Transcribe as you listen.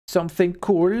Something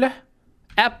cool.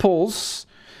 Apples.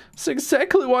 It's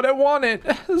exactly what I wanted.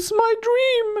 It's my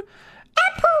dream.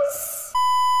 Apples.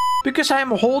 Because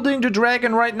I'm holding the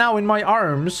dragon right now in my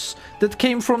arms that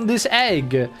came from this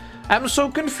egg. I'm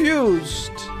so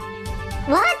confused.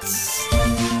 What?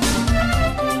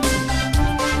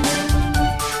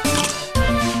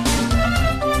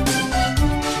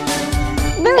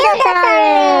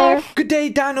 Good day,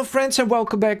 Dino friends, and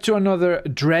welcome back to another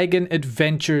Dragon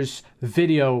Adventures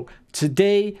video.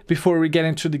 Today, before we get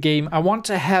into the game, I want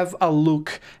to have a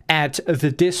look at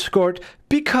the Discord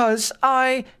because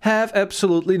I have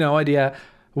absolutely no idea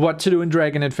what to do in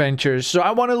Dragon Adventures. So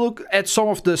I want to look at some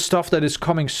of the stuff that is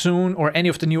coming soon or any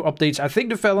of the new updates. I think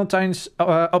the Valentine's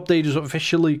update is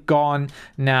officially gone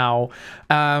now.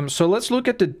 So let's look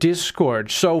at the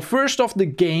Discord. So first off, the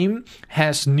game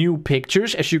has new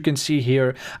pictures, as you can see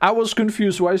here. I was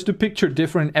confused. Why is the picture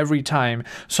different every time?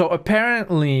 So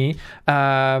apparently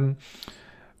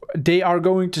they are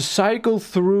going to cycle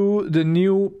through the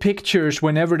new pictures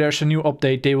whenever there's a new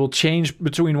update. They will change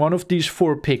between one of these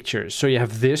four pictures. So you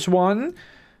have this one.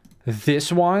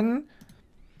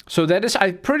 So that is,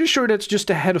 I'm pretty sure that's just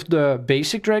the head of the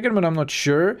basic dragon, but I'm not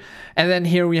sure. And then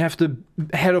here we have the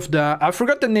head of the, I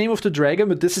forgot the name of the dragon,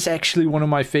 but this is actually one of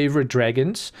my favorite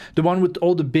dragons. The one with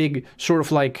all the big sort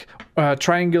of like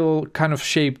triangle kind of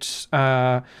shaped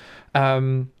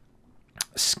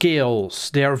scales.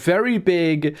 They are very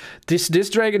big. This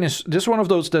dragon is one of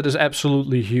those that is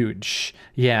absolutely huge.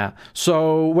 Yeah,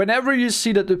 so whenever you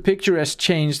see that the picture has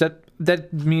changed,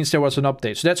 that means there was an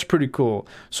update. So that's pretty cool.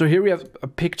 So here we have a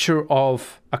picture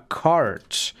of a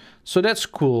cart, so that's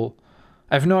cool.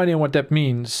 I have no idea what that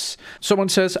means. Someone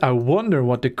says, I wonder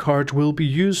what the cart will be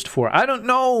used for. I don't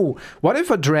know. What if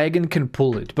a dragon can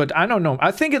pull it? But I don't know.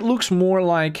 I think it looks more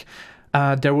like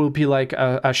there will be like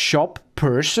a shop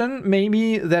person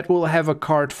maybe that will have a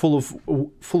cart full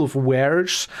of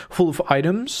wares, full of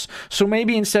items. So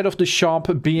maybe instead of the shop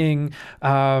being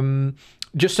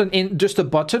just a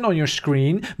button on your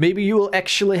screen, maybe you will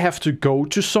actually have to go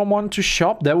to someone to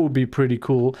shop. That would be pretty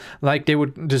cool. Like they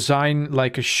would design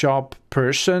like a shop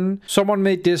person. Someone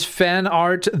made this fan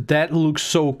art that looks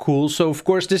so cool. So of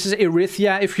course this is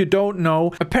Erythia, if you don't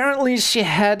know. Apparently she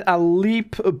had a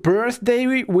leap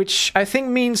birthday, which I think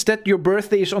means that your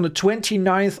birthday is on the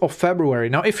 29th of February.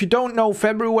 Now if you don't know,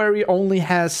 February only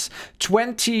has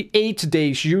 28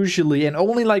 days usually, and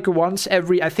only like once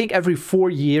every, I think every 4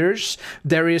 years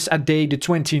there is a day, the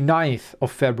 29th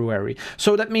of February.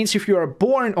 So that means if you are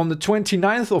born on the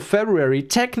 29th of February,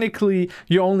 technically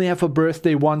you only have a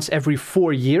birthday once every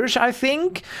 4 years, I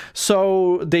think.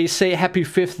 So they say happy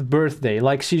 5th birthday,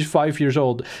 like she's 5 years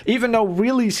old, even though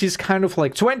really she's kind of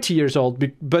like 20 years old,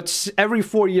 but every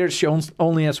 4 years she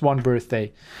only has one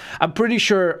birthday. I'm pretty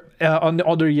sure on the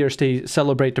other years they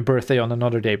celebrate the birthday on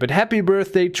another day. But happy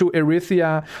birthday to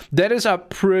Erythia. That is a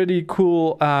pretty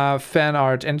cool fan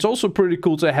art, and it's also pretty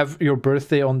cool to have your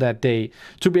birthday on that day,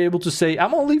 to be able to say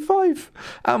I'm only 5.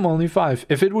 I'm only 5.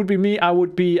 If it would be me, I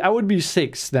would be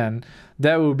 6 then.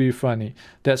 That would be funny.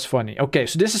 That's funny. Okay,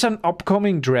 so this is an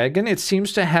upcoming dragon. It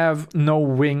seems to have no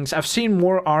wings. I've seen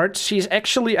more art. She's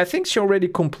actually, I think she already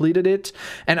completed it,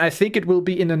 and I think it will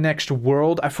be in the next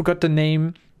world. I forgot the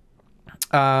name.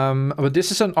 But this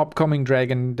is an upcoming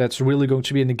dragon that's really going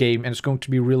to be in the game, and it's going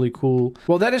to be really cool.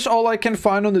 Well, that is all I can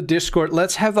find on the Discord.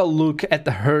 Let's have a look at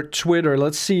her Twitter.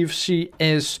 Let's see if she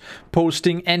is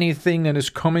posting anything that is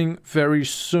coming very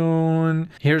soon.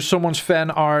 Here's someone's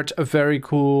fan art. Very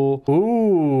cool.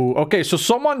 Ooh, okay, so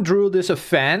someone drew this a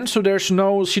fan, so there's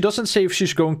no, she doesn't say if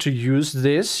she's going to use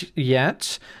this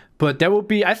yet. But that would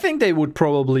be, I think they would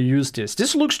probably use this.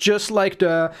 This looks just like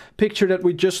the picture that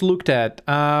we just looked at.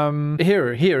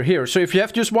 Here. So if you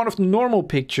have just one of the normal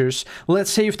pictures,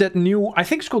 let's say if that new, I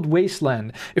think it's called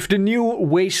Wasteland. If the new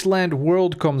Wasteland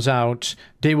world comes out,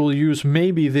 they will use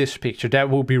maybe this picture. That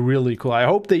will be really cool. I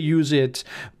hope they use it.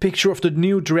 Picture of the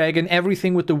new dragon,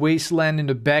 everything with the Wasteland in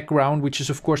the background, which is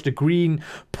of course the green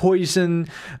poison,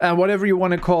 whatever you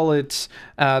want to call it.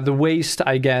 The waste,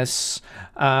 I guess.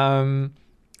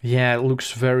 Yeah, it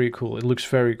looks very cool. It looks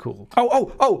very cool.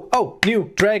 Oh,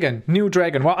 new dragon.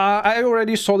 Well, I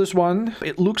already saw this one.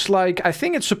 It looks like, I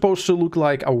think it's supposed to look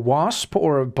like a wasp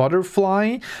or a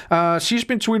butterfly. She's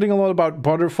been tweeting a lot about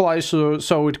butterflies,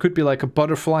 so it could be like a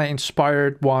butterfly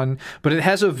inspired one. But it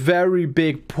has a very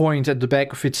big point at the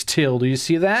back of its tail. Do you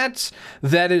see that?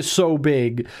 That is so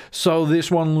big. So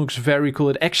this one looks very cool.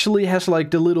 It actually has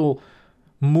like the little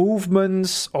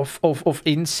movements of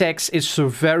insects is so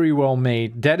very well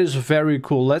made. That is very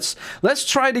cool. Let's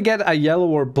try to get a yellow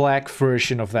or black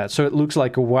version of that, so it looks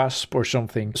like a wasp or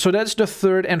something. So that's the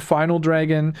third and final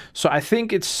dragon. So I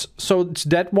think it's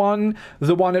that one,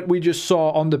 the one that we just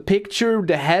saw on the picture,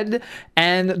 the head,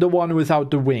 and the one without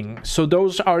the wing. So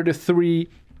those are the three.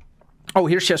 Oh,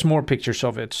 here's just more pictures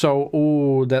of it. So,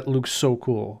 oh, that looks so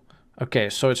cool. Okay,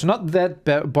 so it's not that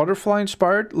butterfly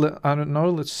inspired. I don't know.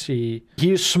 Let's see.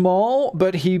 He is small,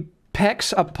 but he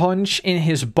packs a punch in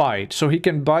his bite, so he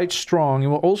can bite strong. He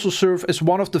will also serve as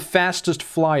one of the fastest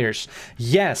flyers.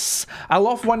 Yes, I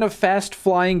love when the fast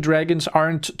flying dragons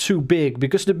aren't too big,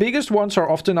 because the biggest ones are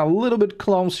often a little bit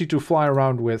clumsy to fly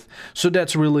around with. So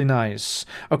that's really nice.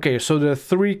 Okay, so the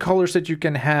three colors that you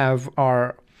can have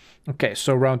are... Okay,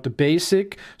 so around the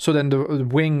basic, so then the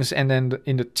wings, and then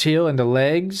in the tail and the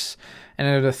legs. And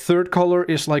then the third color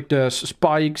is like the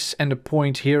spikes and the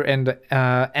point here, and the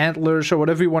antlers, or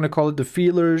whatever you want to call it, the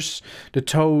feelers, the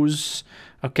toes.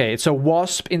 Okay, it's a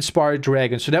wasp-inspired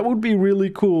dragon, so that would be really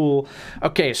cool.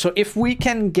 Okay, so if we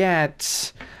can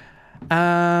get...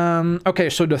 okay,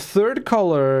 so the third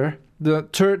color... The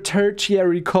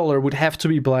tertiary color would have to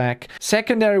be black.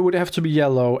 Secondary would have to be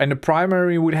yellow. And the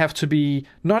primary would have to be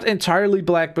not entirely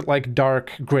black, but like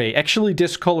dark gray. Actually,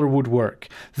 this color would work.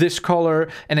 This color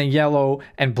and then yellow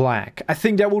and black. I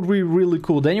think that would be really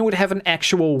cool. Then you would have an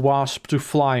actual wasp to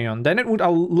fly on. Then it would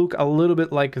look a little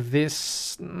bit like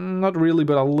this. Not really,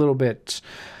 but a little bit.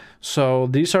 So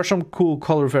these are some cool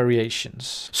color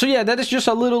variations. So yeah, that is just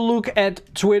a little look at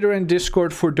Twitter and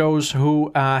Discord for those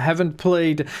who haven't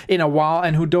played in a while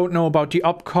and who don't know about the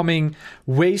upcoming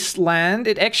Wasteland.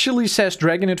 It actually says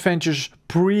Dragon Adventures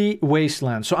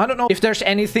pre-Wasteland. So I don't know if there's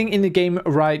anything in the game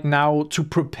right now to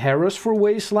prepare us for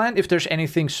Wasteland. If there's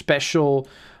anything special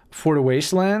for the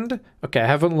Wasteland. Okay, I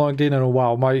haven't logged in a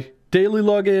while. My daily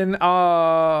login,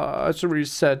 it's a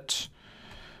reset.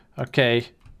 Okay.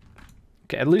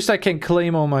 Okay, at least I can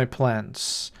claim all my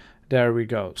plants. There we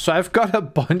go. So I've got a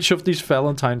bunch of these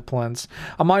Valentine plants.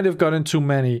 I might have gotten too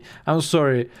many. I'm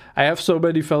sorry. I have so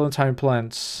many Valentine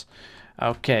plants.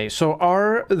 Okay, so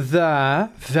are the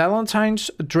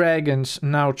Valentine's dragons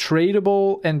now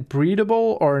tradable and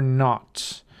breedable or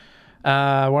not? Where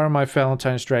are my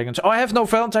Valentine's dragons? Oh, I have no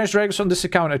Valentine's dragons on this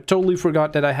account. I totally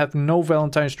forgot that I have no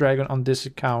Valentine's dragon on this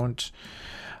account.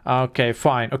 Okay,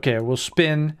 fine. Okay, we'll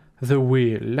spin the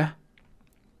wheel.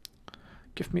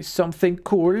 Give me something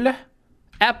cool.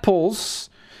 Apples.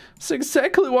 That's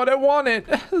exactly what I wanted.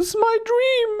 It's my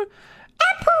dream.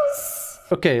 Apples.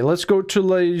 Okay, let's go to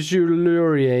Les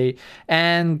Joulurier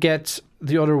and get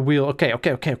the other wheel.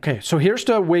 Okay. So here's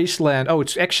the Wasteland. Oh,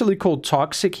 it's actually called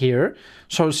Toxic here.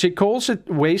 So she calls it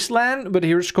Wasteland, but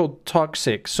here it's called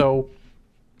Toxic. So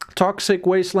Toxic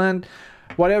Wasteland,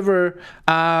 whatever.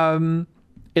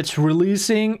 It's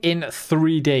releasing in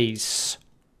 3 days.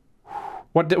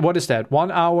 What is that? 1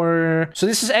 hour. So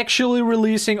this is actually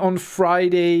releasing on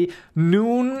Friday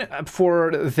noon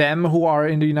for them who are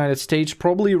in the United States.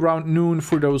 Probably around noon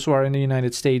for those who are in the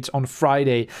United States on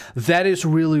Friday. That is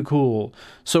really cool.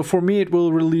 So for me, it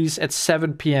will release at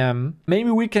 7 p.m.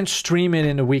 Maybe we can stream it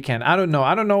in the weekend. I don't know.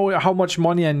 I don't know how much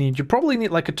money I need. You probably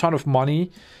need like a ton of money.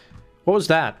 What was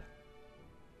that?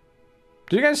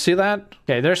 Did you guys see that?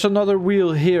 Okay, there's another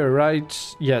wheel here,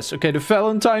 right? Yes. Okay, the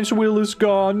Valentine's wheel is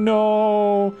gone.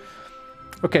 No.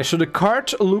 Okay, so the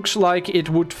cart looks like it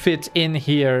would fit in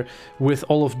here with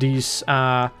all of these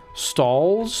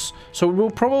stalls. So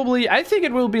we'll probably... I think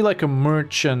it will be like a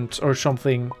merchant or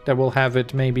something that will have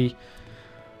it, maybe.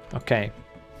 Okay.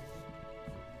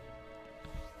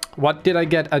 What did I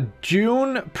get? A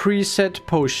June preset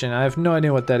potion. I have no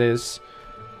idea what that is.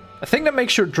 I think that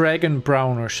makes your dragon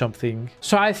brown or something.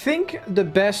 So I think the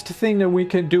best thing that we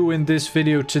can do in this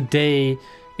video today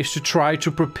is to try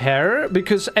to prepare.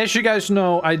 Because as you guys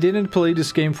know, I didn't play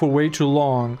this game for way too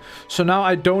long. So now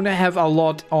I don't have a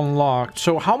lot unlocked.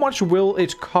 So how much will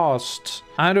it cost?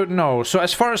 I don't know. So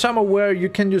as far as I'm aware, you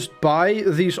can just buy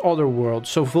these other worlds.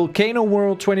 So Volcano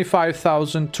World,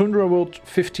 25,000. Tundra World,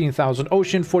 15,000.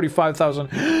 Ocean,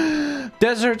 45,000.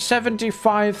 Desert,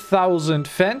 75,000.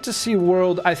 Fantasy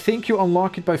World, I think you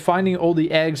unlock it by finding all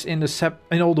the eggs in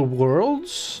all the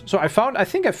worlds. So I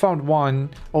think I found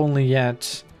one only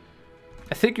yet.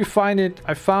 I think you find it.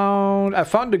 I found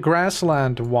the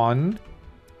grassland one.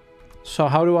 So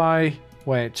how do I...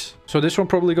 Wait. So this one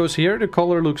probably goes here. The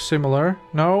color looks similar.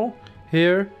 No.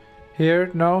 Here. Here.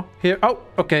 No. Here. Oh,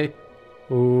 okay.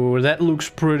 Ooh, that looks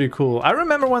pretty cool. I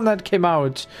remember when that came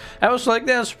out. I was like,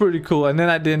 that's pretty cool. And then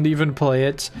I didn't even play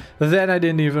it.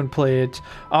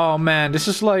 Oh man, this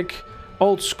is like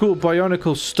old school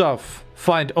Bionicle stuff.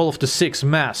 find all of the 6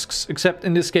 masks. Except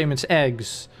in this game it's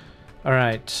eggs.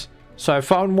 Alright. So I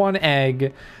found 1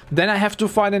 egg. Then I have to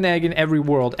find an egg in every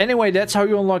world. Anyway, that's how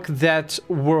you unlock that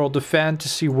world. The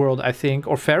fantasy world, I think.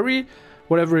 Or fairy?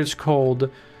 Whatever it's called.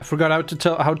 I forgot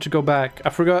how to go back. I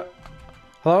forgot.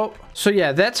 Hello? So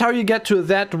yeah, that's how you get to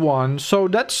that one. So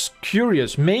that's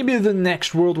curious. Maybe the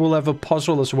next world will have a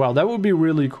puzzle as well. That would be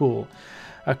really cool.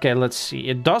 Okay, let's see.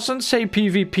 It doesn't say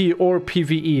PvP or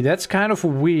PvE. That's kind of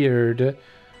weird.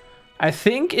 I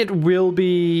think it will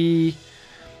be...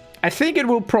 I think it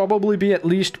will probably be at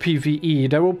least PvE.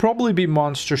 There will probably be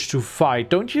monsters to fight,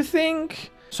 don't you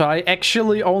think? So I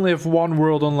actually only have 1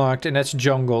 world unlocked, and that's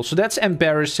jungle. So that's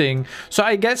embarrassing. So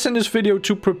I guess in this video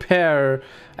to prepare,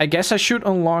 I guess I should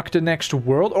unlock the next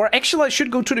world. Or actually I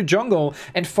should go to the jungle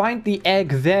and find the egg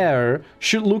there.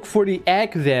 Should look for the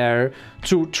egg there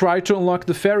to try to unlock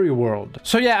the fairy world.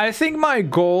 So yeah, I think my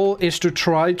goal is to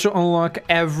try to unlock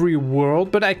every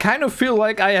world. But I kind of feel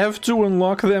like I have to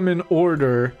unlock them in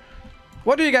order.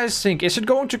 What do you guys think? Is it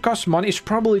going to cost money? It's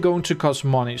probably going to cost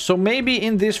money. So maybe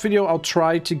in this video, I'll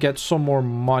try to get some more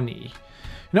money.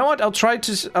 You know what?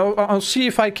 I'll see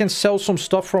if I can sell some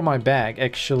stuff from my bag,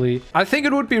 actually. I think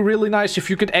it would be really nice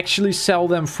if you could actually sell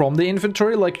them from the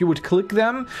inventory. Like you would click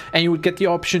them and you would get the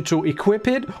option to equip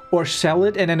it or sell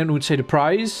it. And then it would say the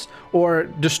price or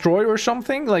destroy or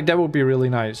something. Like that would be really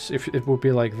nice if it would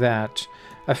be like that.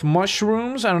 I have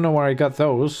mushrooms. I don't know where I got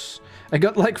those. I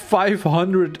got like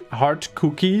 500 heart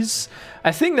cookies.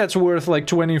 I think that's worth like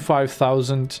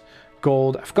 25,000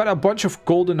 gold. I've got a bunch of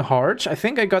golden hearts. I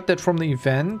think I got that from the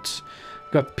event.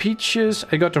 Got peaches.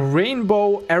 I got a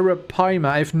rainbow arapaima.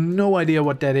 I have no idea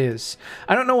what that is.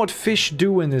 I don't know what fish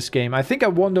do in this game. I think I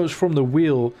won those from the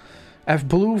wheel. I have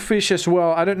blue fish as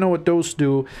well. I don't know what those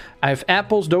do. I have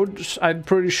apples. Those I'm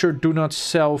pretty sure do not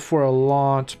sell for a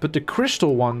lot. But the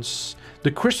crystal ones... I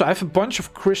have a bunch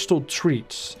of crystal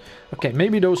treats. Okay,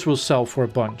 maybe those will sell for a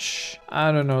bunch.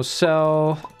 I don't know,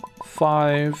 sell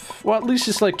 5. Well, at least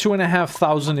it's like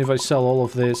 2,500 if I sell all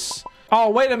of this.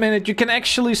 Oh, wait a minute, you can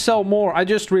actually sell more. I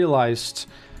just realized.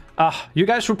 You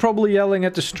guys were probably yelling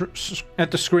at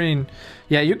the screen.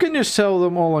 Yeah, you can just sell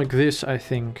them all like this, I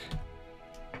think.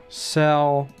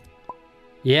 Sell.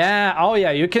 Yeah, oh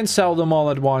yeah, you can sell them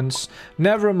all at once.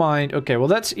 Never mind. Okay, well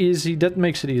that's easy. That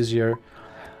makes it easier.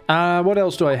 What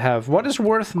else do I have? What is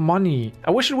worth money?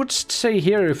 I wish it would say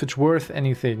here if it's worth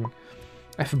anything.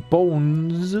 I have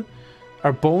bones.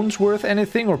 Are bones worth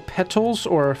anything? Or petals?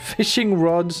 Or fishing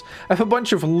rods? I have a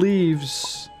bunch of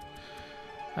leaves.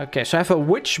 Okay, so I have a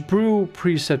witch brew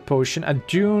preset potion, a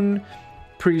dune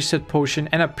preset potion,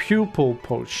 and a pupil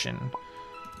potion.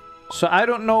 So I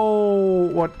don't know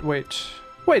what... Wait.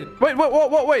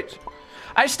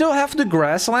 I still have the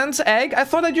grasslands egg? I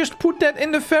thought I just put that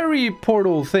in the fairy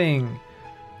portal thing.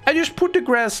 I just put the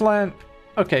grassland...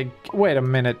 Okay, wait a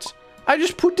minute. I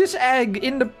just put this egg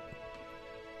in the...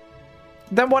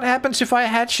 Then what happens if I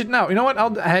hatch it now? You know what?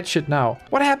 I'll hatch it now.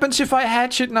 What happens if I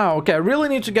hatch it now? Okay, I really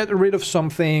need to get rid of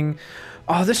something.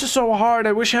 Oh, this is so hard.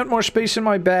 I wish I had more space in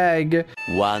my bag.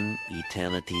 1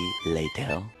 eternity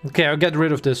later. Okay, I'll get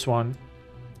rid of this one.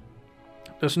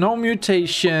 There's no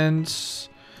mutations.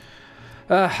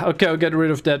 Okay, I'll get rid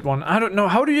of that one. I don't know.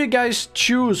 How do you guys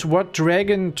choose what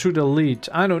dragon to delete?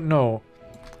 I don't know.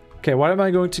 Okay, what am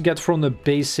I going to get from the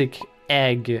basic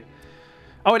egg?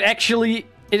 Oh, it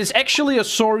is actually a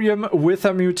Saurium with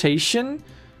a mutation.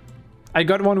 I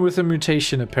got one with a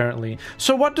mutation, apparently.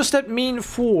 So what does that mean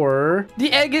for...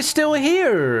 The egg is still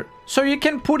here. So you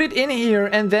can put it in here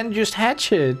and then just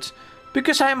hatch it.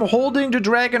 Because I'm holding the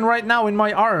dragon right now in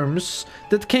my arms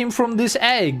that came from this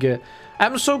egg.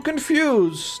 I'm so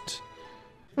confused.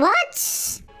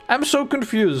 What? I'm so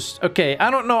confused. Okay,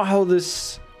 I don't know how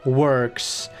this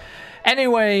works.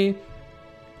 Anyway,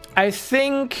 I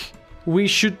think we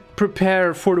should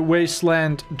prepare for the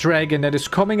Wasteland dragon that is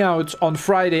coming out on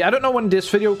Friday. I don't know when this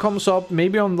video comes up.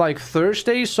 Maybe on like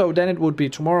Thursday, so then it would be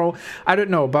tomorrow. I don't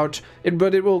know about it,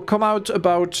 but it will come out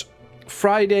about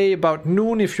Friday about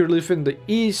noon if you live in the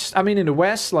east, I mean in the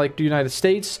west, like the United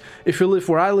States. If you live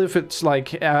where I live, it's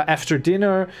like after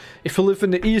dinner. If you live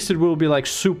in the east, it will be like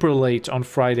super late on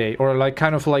Friday, or like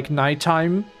kind of like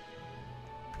nighttime.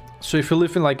 So if you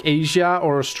live in like Asia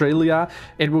or Australia,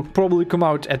 it will probably come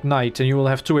out at night and you will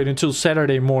have to wait until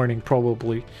Saturday morning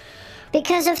probably.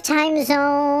 Because of time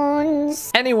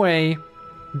zones. Anyway,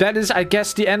 that is, I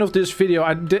guess, the end of this video.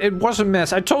 It was a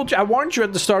mess. I warned you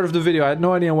at the start of the video. I had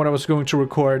no idea what I was going to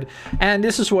record. And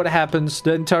this is what happens.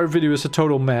 The entire video is a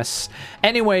total mess.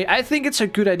 Anyway, I think it's a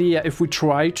good idea if we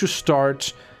try to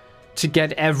start to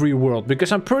get every world,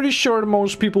 because I'm pretty sure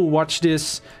most people watch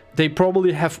this, they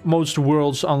probably have most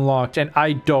worlds unlocked, and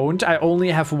I don't. I only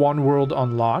have one world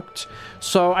unlocked.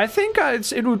 So I think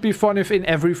it would be fun if in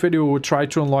every video we would try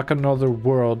to unlock another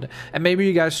world. And maybe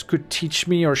you guys could teach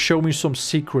me or show me some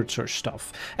secrets or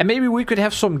stuff. And maybe we could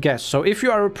have some guests. So if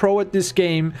you are a pro at this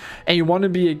game and you want to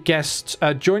be a guest,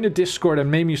 join the Discord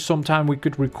and maybe sometime we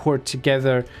could record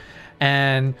together.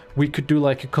 And we could do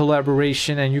like a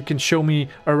collaboration and you can show me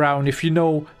around if you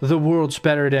know the worlds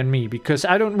better than me. Because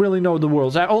I don't really know the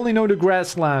worlds. I only know the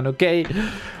grassland, okay?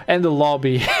 And the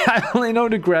lobby. I only know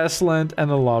the grassland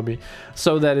and the lobby.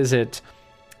 So that is it.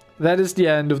 That is the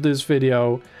end of this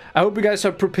video. I hope you guys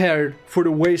are prepared for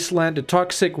the Wasteland, the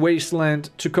toxic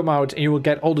Wasteland to come out. And you will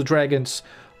get all the dragons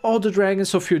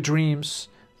of your dreams.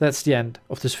 That's the end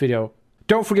of this video.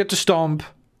 Don't forget to stomp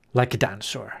like a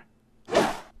dinosaur.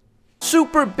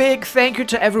 Super big thank you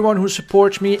to everyone who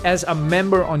supports me as a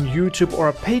member on YouTube or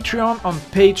a Patreon on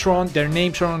Patreon. Their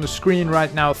names are on the screen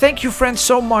right now. Thank you, friends,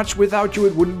 so much. Without you,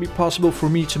 it wouldn't be possible for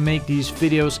me to make these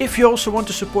videos. If you also want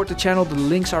to support the channel, the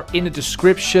links are in the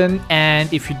description.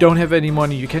 And if you don't have any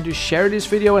money, you can just share this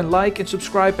video and like and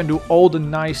subscribe and do all the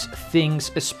nice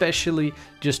things, especially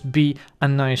just be a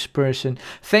nice person.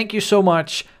 Thank you so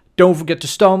much. Don't forget to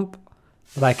stomp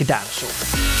like a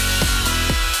dinosaur.